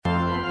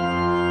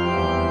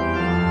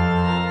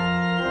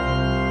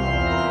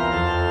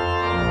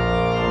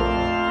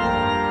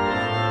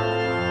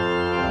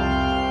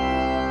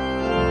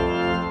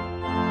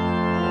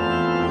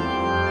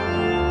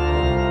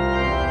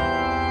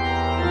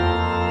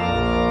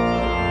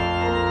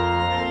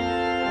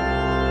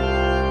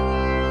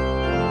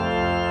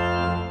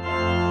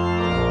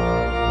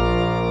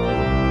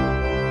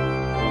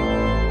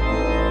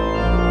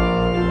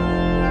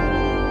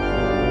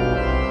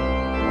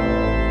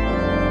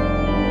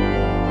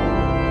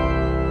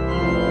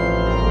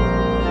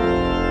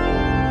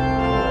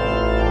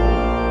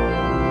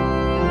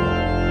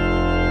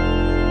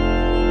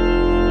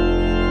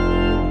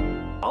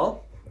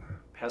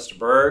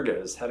Berg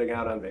is heading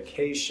out on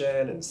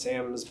vacation, and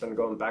Sam's been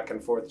going back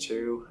and forth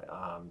too.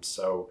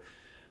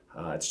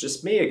 It's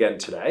just me again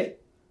today.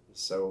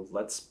 So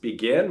let's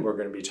begin. We're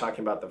going to be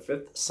talking about the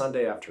fifth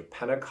Sunday after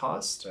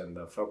Pentecost, and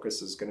the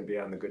focus is going to be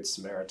on the Good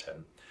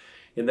Samaritan.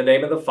 In the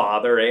name of the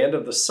Father, and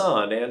of the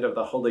Son, and of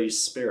the Holy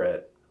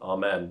Spirit.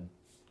 Amen.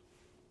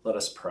 Let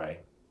us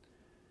pray.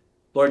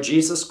 Lord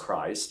Jesus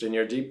Christ, in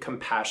your deep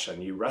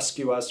compassion, you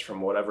rescue us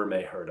from whatever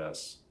may hurt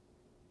us.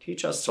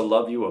 Teach us to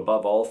love you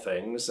above all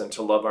things and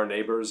to love our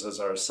neighbors as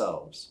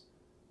ourselves.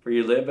 For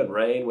you live and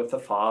reign with the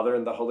Father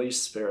and the Holy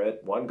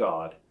Spirit, one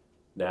God,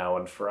 now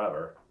and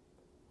forever.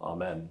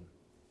 Amen.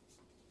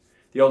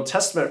 The Old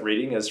Testament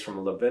reading is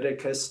from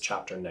Leviticus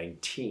chapter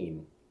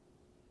 19.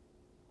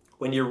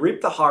 When you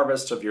reap the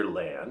harvest of your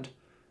land,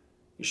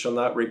 you shall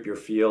not reap your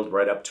field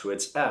right up to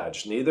its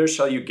edge, neither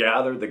shall you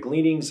gather the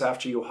gleanings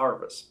after your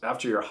harvest.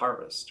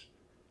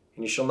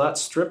 And you shall not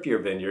strip your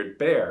vineyard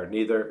bare,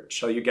 neither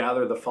shall you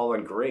gather the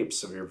fallen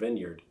grapes of your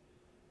vineyard.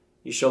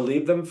 You shall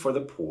leave them for the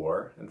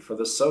poor and for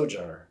the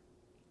sojourner.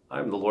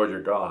 I am the Lord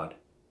your God.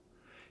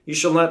 You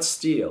shall not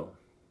steal.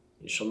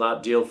 You shall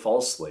not deal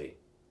falsely.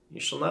 You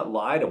shall not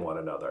lie to one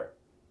another.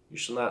 You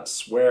shall not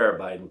swear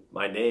by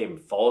my name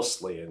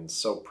falsely and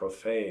so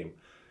profane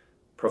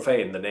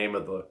the name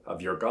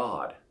of your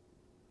God.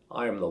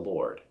 I am the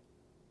Lord.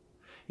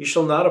 You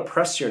shall not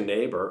oppress your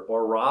neighbor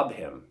or rob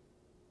him.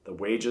 The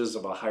wages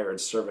of a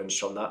hired servant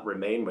shall not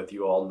remain with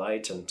you all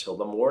night until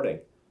the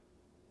morning.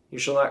 You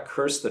shall not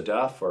curse the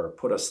deaf or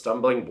put a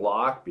stumbling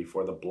block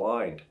before the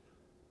blind,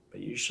 but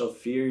you shall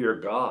fear your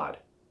God.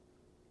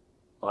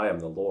 I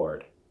am the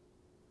Lord.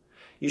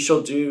 You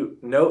shall do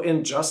no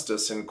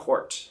injustice in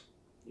court.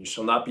 You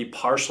shall not be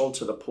partial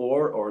to the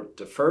poor or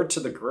defer to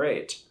the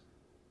great,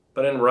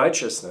 but in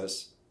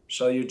righteousness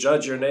shall you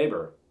judge your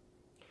neighbor.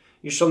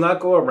 You shall not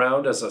go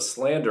around as a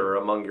slanderer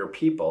among your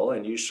people,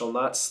 and you shall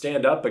not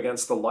stand up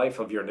against the life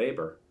of your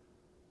neighbor.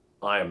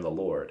 I am the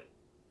Lord.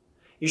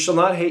 You shall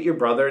not hate your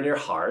brother in your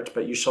heart,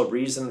 but you shall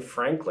reason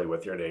frankly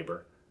with your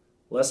neighbor,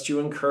 lest you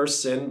incur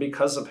sin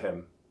because of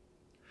him.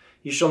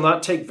 You shall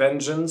not take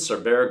vengeance or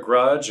bear a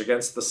grudge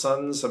against the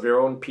sons of your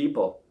own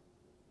people,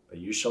 but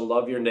you shall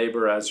love your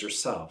neighbor as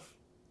yourself.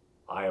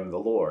 I am the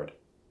Lord.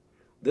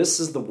 This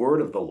is the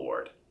word of the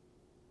Lord.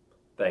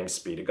 Thanks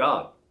be to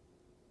God.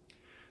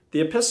 The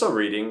epistle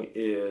reading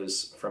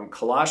is from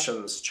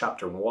Colossians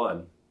chapter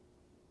 1.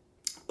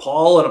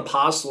 Paul, an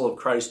apostle of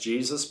Christ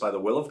Jesus by the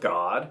will of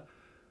God,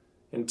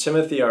 and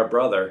Timothy, our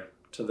brother,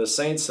 to the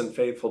saints and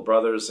faithful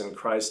brothers in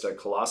Christ at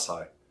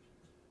Colossae.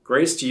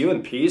 Grace to you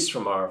and peace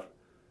from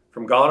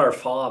God our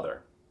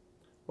Father.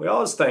 We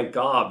always thank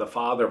God, the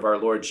Father of our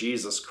Lord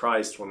Jesus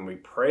Christ, when we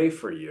pray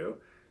for you,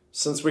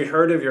 since we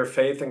heard of your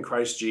faith in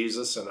Christ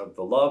Jesus and of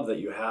the love that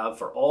you have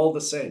for all the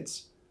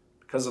saints,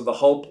 because of the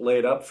hope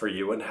laid up for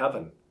you in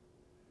heaven.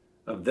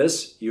 Of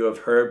this you have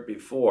heard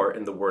before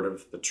in the word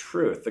of the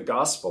truth, the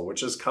gospel,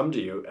 which has come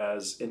to you,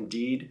 as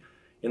indeed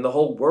in the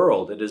whole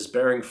world it is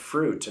bearing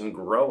fruit and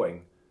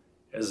growing,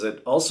 as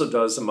it also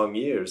does among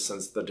you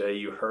since the day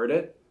you heard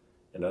it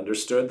and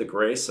understood the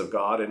grace of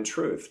God in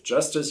truth,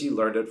 just as you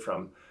learned it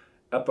from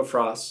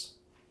Epaphras,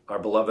 our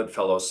beloved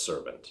fellow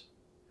servant.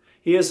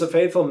 He is a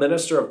faithful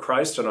minister of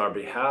Christ on our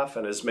behalf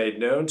and has made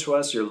known to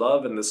us your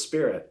love in the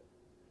Spirit.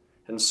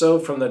 And so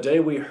from the day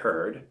we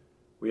heard,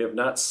 we have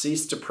not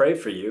ceased to pray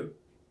for you,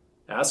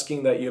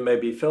 asking that you may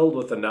be filled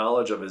with the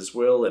knowledge of his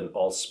will in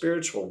all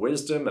spiritual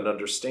wisdom and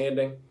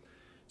understanding,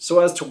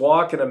 so as to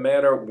walk in a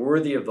manner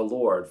worthy of the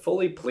Lord,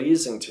 fully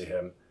pleasing to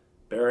him,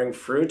 bearing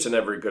fruit in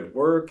every good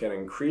work and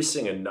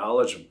increasing in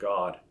knowledge of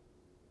God.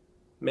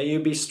 May you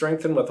be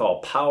strengthened with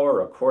all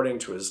power according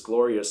to his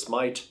glorious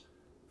might,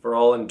 for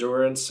all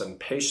endurance and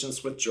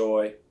patience with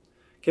joy,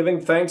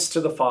 giving thanks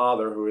to the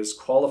Father who has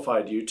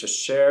qualified you to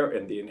share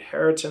in the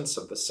inheritance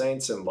of the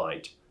saints in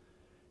light.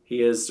 He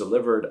has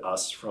delivered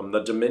us from the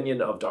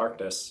dominion of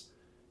darkness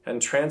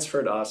and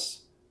transferred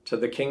us to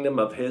the kingdom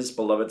of his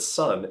beloved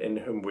Son, in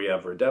whom we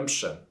have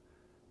redemption,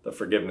 the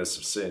forgiveness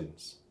of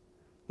sins.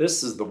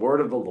 This is the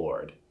word of the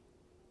Lord.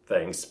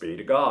 Thanks be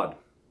to God.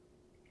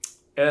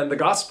 And the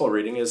gospel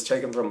reading is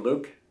taken from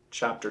Luke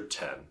chapter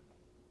 10.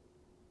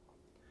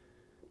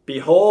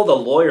 Behold, a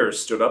lawyer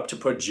stood up to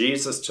put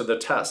Jesus to the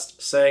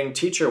test, saying,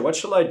 Teacher, what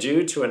shall I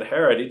do to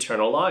inherit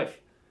eternal life?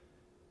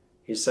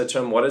 He said to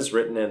him, What is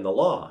written in the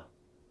law?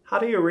 How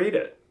do you read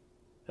it?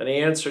 And he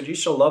answered, You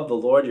shall love the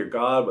Lord your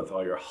God with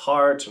all your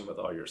heart and with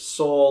all your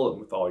soul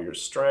and with all your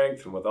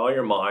strength and with all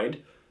your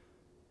mind,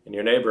 and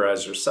your neighbor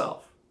as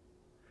yourself.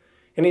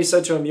 And he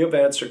said to him, You have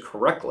answered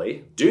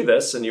correctly. Do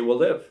this and you will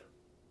live.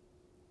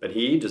 But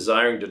he,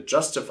 desiring to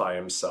justify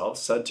himself,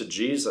 said to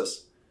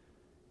Jesus,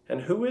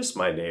 And who is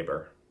my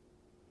neighbor?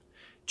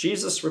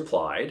 Jesus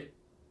replied,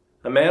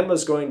 A man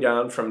was going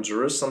down from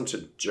Jerusalem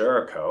to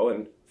Jericho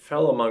and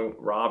fell among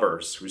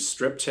robbers, who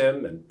stripped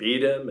him and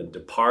beat him and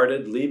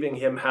departed, leaving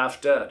him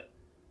half dead.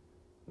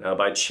 Now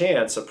by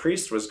chance a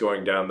priest was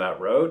going down that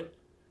road,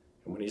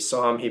 and when he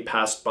saw him, he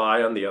passed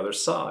by on the other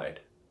side.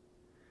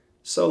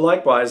 So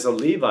likewise, the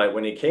Levite,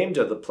 when he came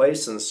to the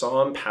place and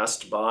saw him,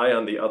 passed by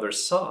on the other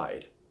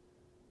side.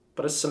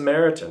 But a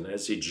Samaritan,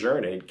 as he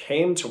journeyed,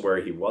 came to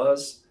where he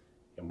was,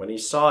 and when he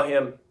saw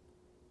him,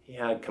 he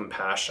had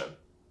compassion.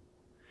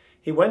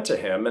 He went to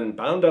him and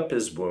bound up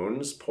his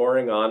wounds,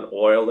 pouring on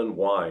oil and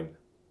wine.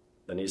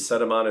 Then he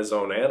set him on his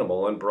own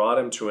animal and brought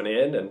him to an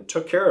inn and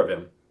took care of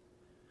him.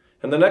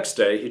 And the next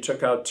day he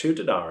took out 2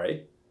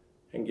 denarii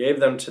and gave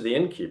them to the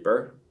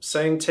innkeeper,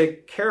 saying,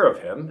 "Take care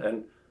of him,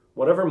 and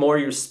whatever more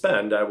you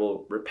spend, I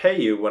will repay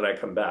you when I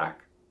come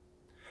back."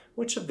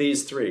 Which of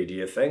these 3, do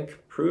you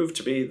think, proved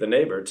to be the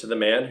neighbor to the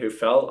man who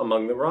fell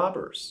among the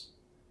robbers?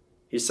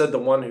 He said, "The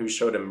one who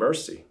showed him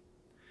mercy."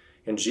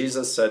 And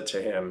Jesus said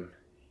to him,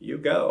 "You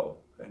go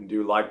and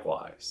do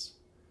likewise."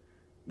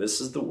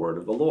 This is the word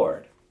of the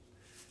Lord.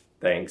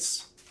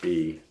 Thanks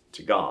be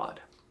to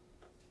God.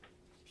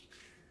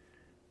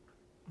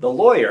 The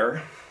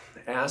lawyer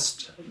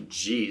asked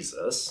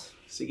Jesus,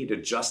 seeking to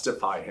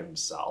justify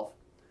himself,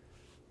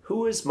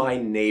 "Who is my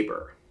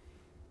neighbor?"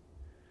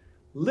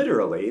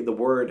 Literally, the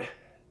word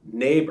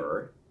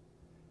neighbor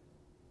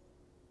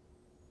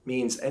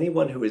means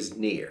anyone who is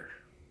near.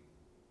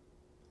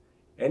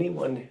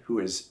 Anyone who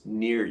is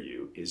near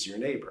you is your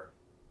neighbor.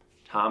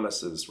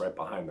 Thomas is right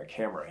behind the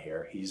camera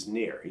here. He's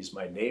near. He's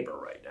my neighbor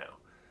right now.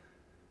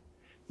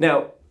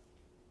 Now,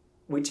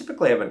 we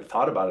typically haven't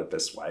thought about it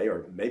this way,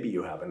 or maybe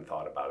you haven't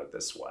thought about it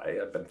this way.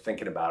 I've been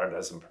thinking about it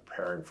as I'm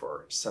preparing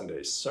for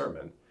Sunday's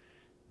sermon,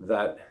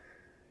 that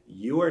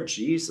you are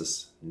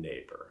Jesus'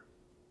 neighbor.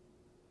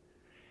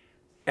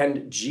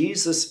 And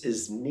Jesus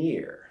is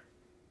near.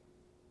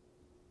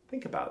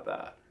 Think about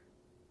that.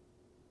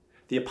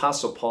 The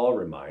Apostle Paul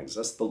reminds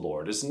us the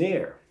Lord is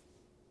near.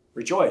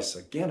 Rejoice.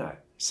 Again, I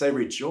say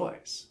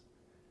rejoice.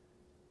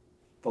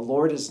 The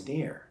Lord is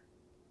near.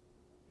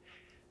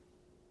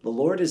 The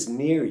Lord is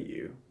near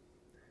you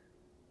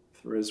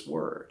through his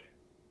word.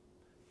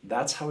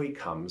 That's how he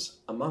comes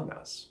among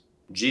us.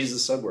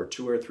 Jesus said, "Where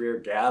 2 or 3 are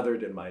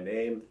gathered in my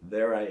name,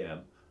 there I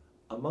am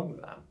among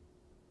them."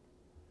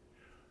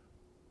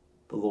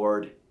 The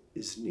Lord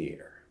is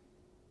near.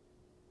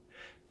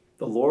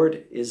 The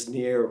Lord is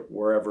near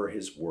wherever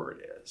his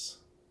word is.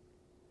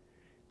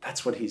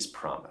 That's what he's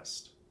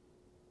promised.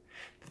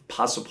 The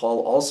Apostle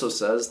Paul also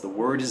says the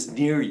word is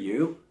near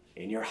you,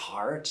 in your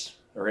heart,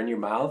 or in your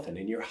mouth and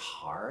in your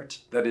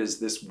heart. That is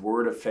this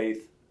word of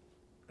faith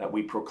that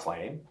we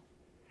proclaim.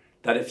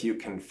 That if you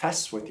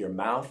confess with your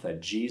mouth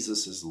that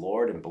Jesus is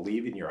Lord and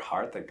believe in your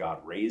heart that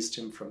God raised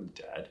him from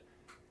the dead,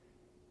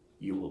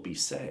 you will be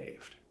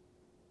saved.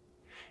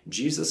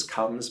 Jesus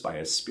comes by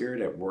his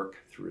Spirit at work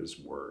through his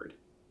word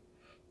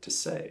to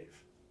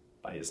save,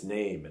 by his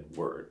name and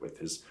word, with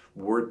his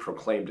word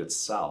proclaimed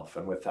itself,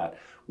 and with that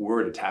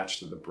word attached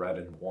to the bread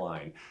and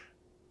wine.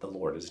 The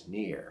Lord is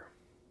near.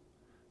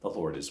 The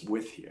Lord is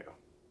with you.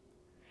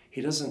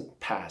 He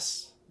doesn't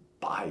pass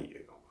by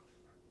you.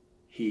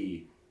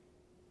 He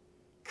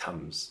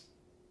comes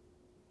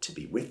to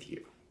be with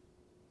you.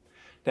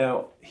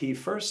 Now, he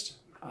first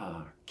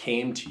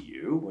came to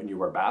you when you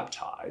were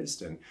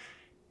baptized,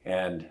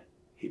 and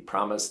he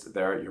promised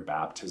there at your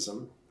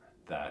baptism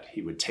that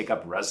he would take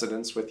up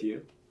residence with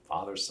you.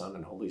 Father, Son,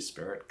 and Holy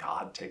Spirit.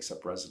 God takes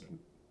up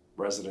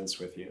residence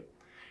with you.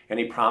 And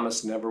he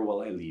promised, "Never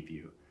will I leave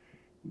you.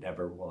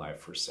 Never will I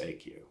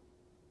forsake you."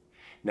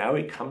 Now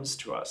he comes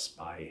to us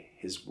by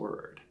his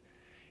word.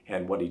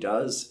 And what he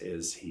does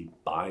is he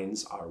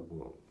binds our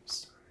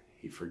wounds.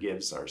 He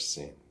forgives our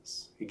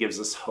sins. He gives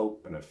us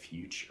hope and a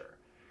future.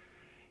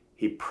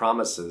 He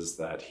promises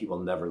that he will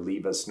never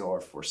leave us nor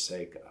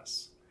forsake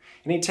us.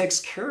 And he takes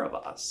care of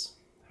us.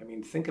 I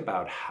mean, think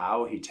about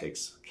how he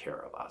takes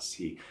care of us.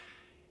 He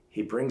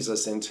brings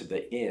us into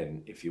the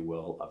inn, if you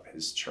will, of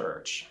his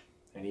church.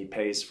 And he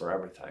pays for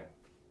everything.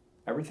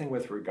 Everything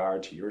with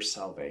regard to your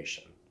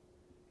salvation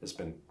has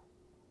been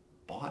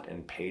bought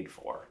and paid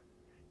for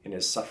in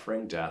his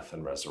suffering, death,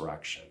 and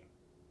resurrection.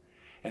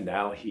 And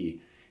now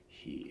he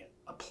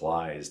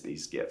applies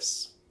these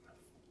gifts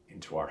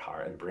into our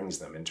heart and brings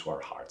them into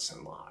our hearts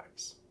and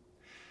lives.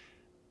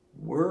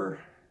 We're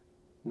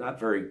not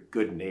very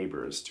good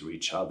neighbors to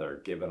each other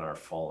given our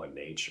fallen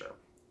nature.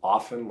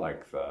 Often,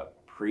 like the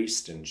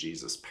priest in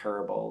Jesus'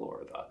 parable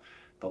or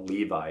the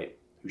Levite,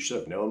 who should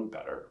have known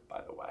better,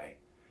 by the way,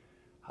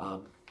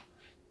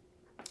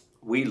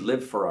 we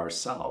live for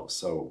ourselves,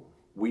 so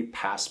we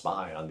pass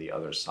by on the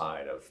other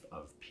side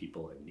of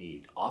people in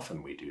need.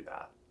 Often we do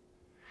that.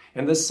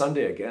 And this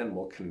Sunday, again,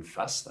 we'll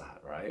confess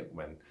that, right?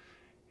 When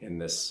in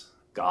this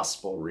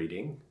gospel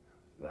reading,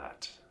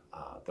 that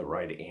the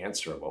right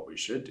answer of what we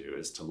should do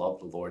is to love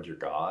the Lord your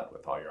God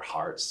with all your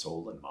heart,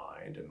 soul, and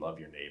mind, and love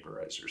your neighbor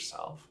as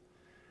yourself.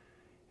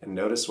 And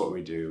notice what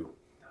we do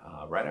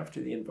right after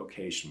the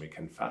invocation. We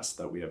confess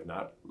that we have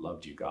not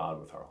loved you, God,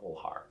 with our whole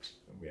heart,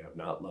 and we have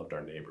not loved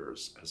our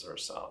neighbors as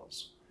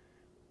ourselves.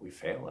 We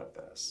fail at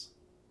this.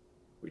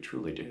 We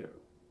truly do.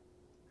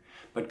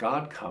 But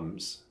God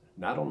comes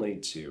not only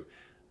to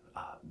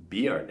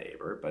be our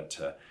neighbor, but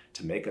to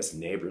make us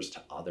neighbors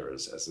to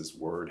others as his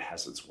word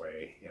has its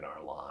way in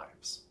our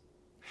lives.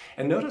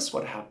 And notice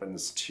what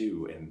happens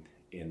too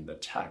in the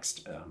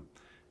text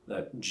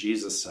that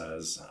Jesus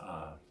says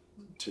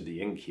to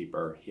the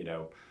innkeeper,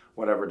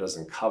 whatever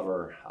doesn't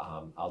cover,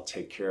 I'll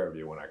take care of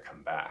you when I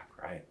come back,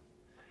 right?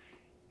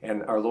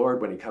 And our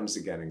Lord, when he comes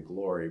again in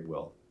glory,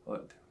 will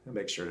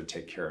make sure to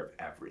take care of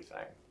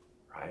everything,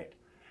 right?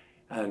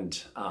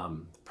 And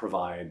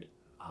provide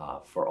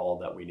for all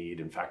that we need.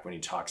 In fact, when he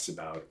talks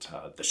about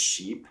the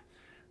sheep,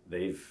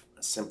 they've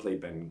simply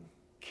been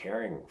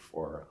caring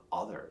for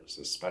others,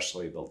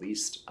 especially the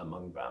least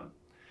among them.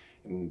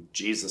 And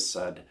Jesus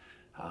said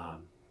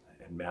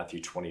in Matthew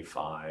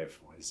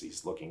 25, as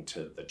he's looking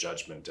to the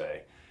judgment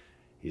day,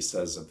 he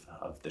says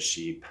of the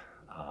sheep,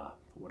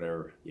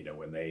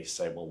 when they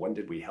say, well, when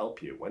did we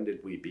help you? When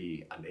did we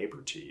be a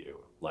neighbor to you?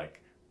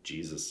 Like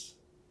Jesus,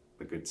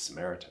 the Good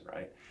Samaritan,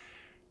 right?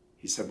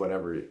 He said,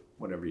 whenever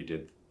you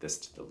did this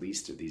to the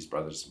least of these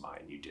brothers of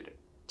mine, you did it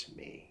to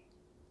me.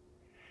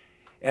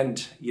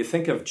 And you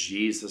think of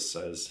Jesus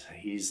as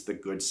he's the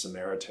Good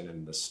Samaritan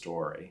in the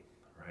story,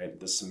 right?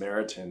 The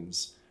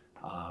Samaritans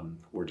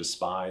were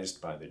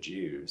despised by the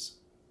Jews,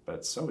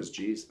 but so was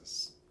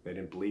Jesus. They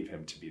didn't believe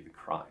him to be the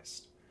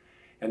Christ.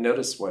 And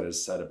notice what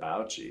is said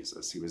about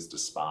Jesus. He was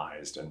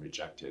despised and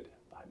rejected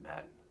by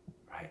men,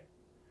 right?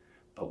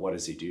 But what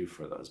does he do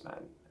for those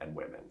men and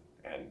women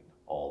and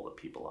all the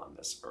people on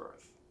this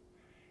earth?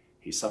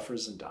 He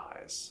suffers and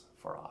dies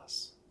for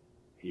us.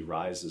 He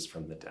rises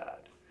from the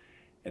dead.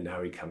 And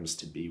now he comes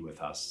to be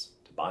with us,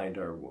 to bind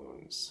our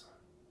wounds,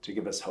 to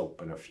give us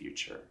hope and a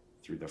future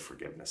through the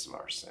forgiveness of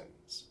our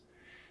sins.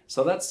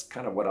 So that's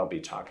kind of what I'll be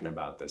talking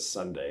about this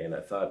Sunday. And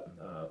I thought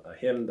a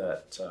hymn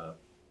that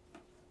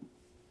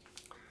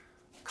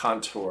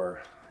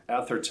Contour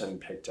Atherton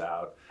picked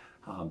out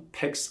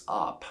picks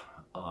up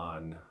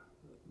on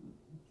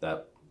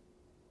that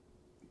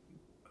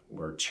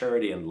where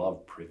charity and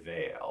love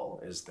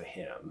prevail is the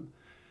hymn.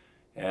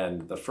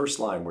 And the first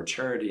line, where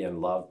charity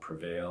and love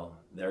prevail,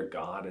 there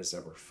God is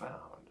ever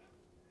found.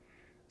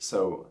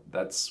 So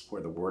that's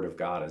where the Word of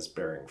God is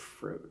bearing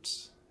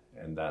fruit.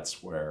 And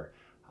that's where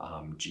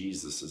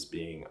Jesus is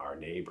being our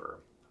neighbor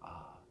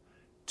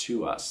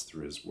to us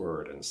through his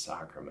Word and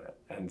sacrament,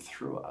 and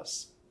through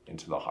us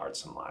into the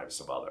hearts and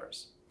lives of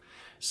others.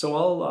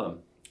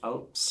 So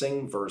I'll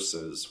sing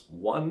verses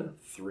 1,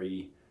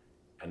 3,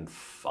 and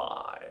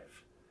 5.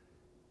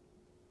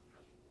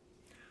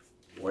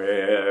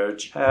 Where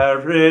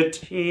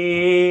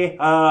charity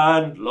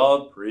and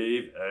love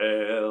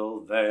prevail,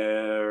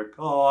 there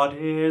God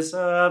is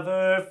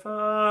ever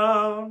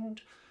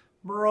found,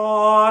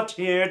 brought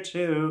here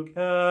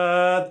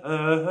together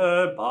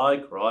by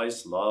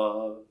Christ's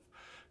love.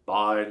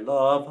 By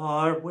love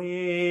are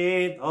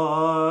we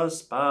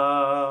thus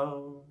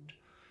bound.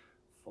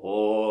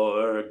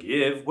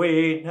 Forgive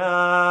we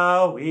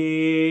now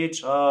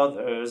each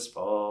other's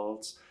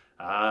faults,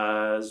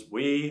 as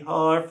we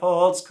our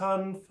faults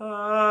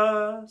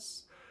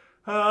confess,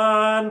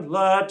 and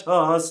let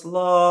us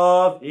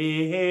love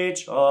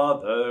each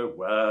other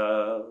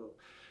well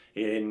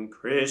in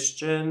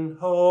Christian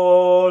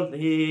holiness.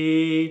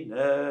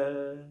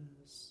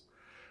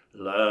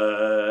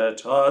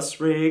 Let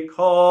us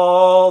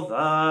recall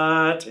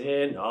that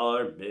in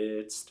our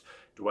midst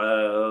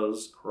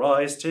dwells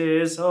Christ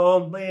his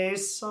only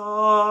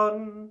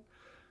Son,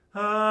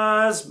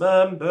 as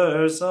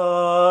members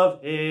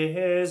of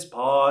his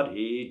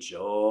body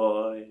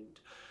joined,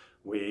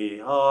 we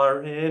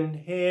are in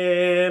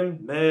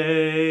him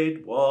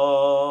made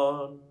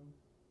one.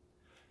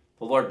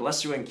 The Lord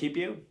bless you and keep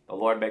you. The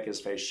Lord make his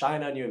face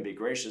shine on you and be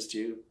gracious to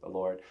you. The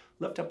Lord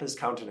lift up his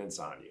countenance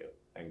on you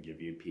and give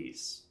you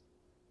peace.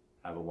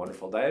 Have a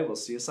wonderful day. We'll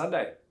see you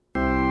Sunday.